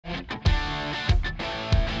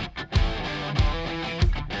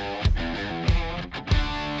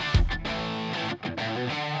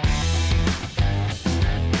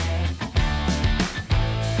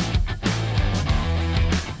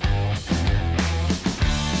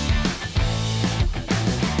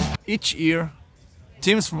Each year,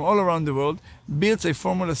 teams from all around the world build a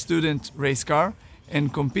Formula student race car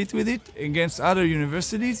and compete with it against other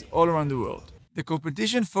universities all around the world. The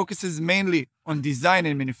competition focuses mainly on design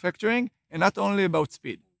and manufacturing and not only about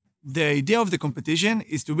speed. The idea of the competition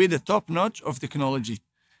is to be the top notch of technology.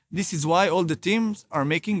 This is why all the teams are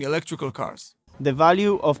making electrical cars. The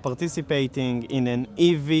value of participating in an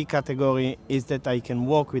EV category is that I can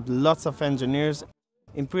work with lots of engineers.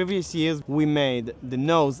 In previous years, we made the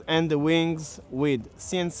nose and the wings with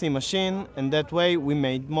CNC machine, and that way we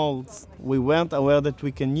made molds. We weren't aware that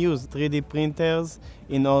we can use 3D printers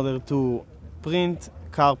in order to print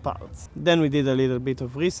car parts. Then we did a little bit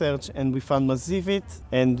of research and we found Massivit,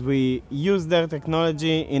 and we used their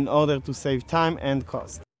technology in order to save time and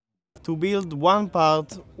cost. To build one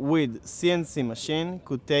part with CNC machine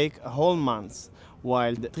could take a whole month,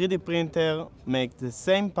 while the 3D printer makes the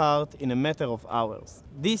same part in a matter of hours.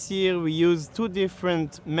 This year we used two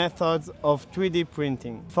different methods of 3D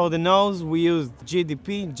printing. For the nose we used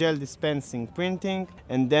GDP, gel dispensing printing,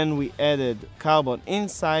 and then we added carbon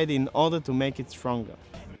inside in order to make it stronger.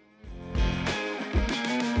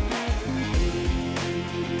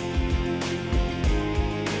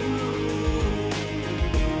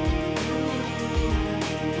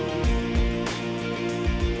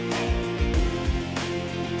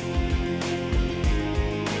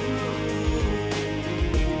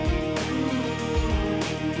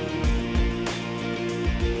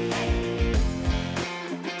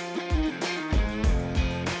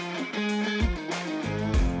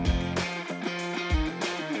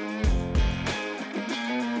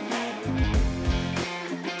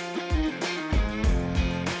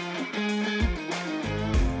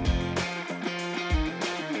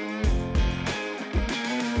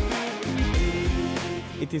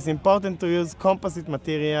 It is important to use composite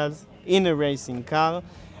materials in a racing car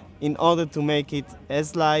in order to make it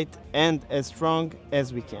as light and as strong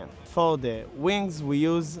as we can. For the wings we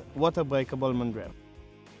use water-breakable membrane.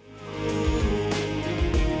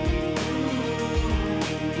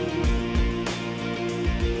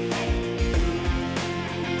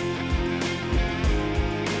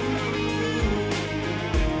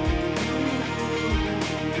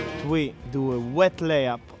 We do a wet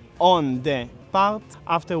layup on the part.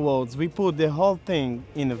 Afterwards we put the whole thing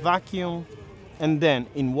in a vacuum and then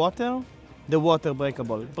in water. The water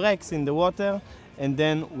breakable breaks in the water, and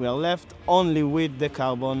then we are left only with the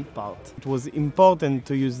carbon part. It was important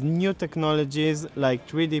to use new technologies like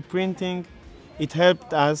 3D printing. It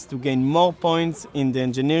helped us to gain more points in the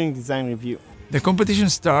engineering design review. The competition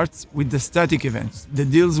starts with the static events that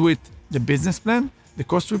deals with the business plan, the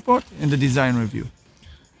cost report, and the design review,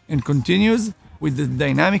 and continues with the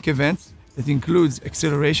dynamic events that includes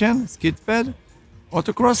acceleration, skid pad,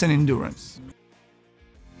 autocross, and endurance.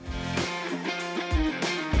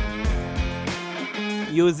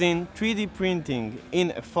 Using 3D printing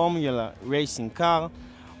in a Formula racing car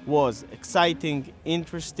was exciting,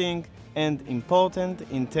 interesting, and important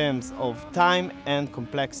in terms of time and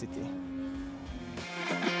complexity.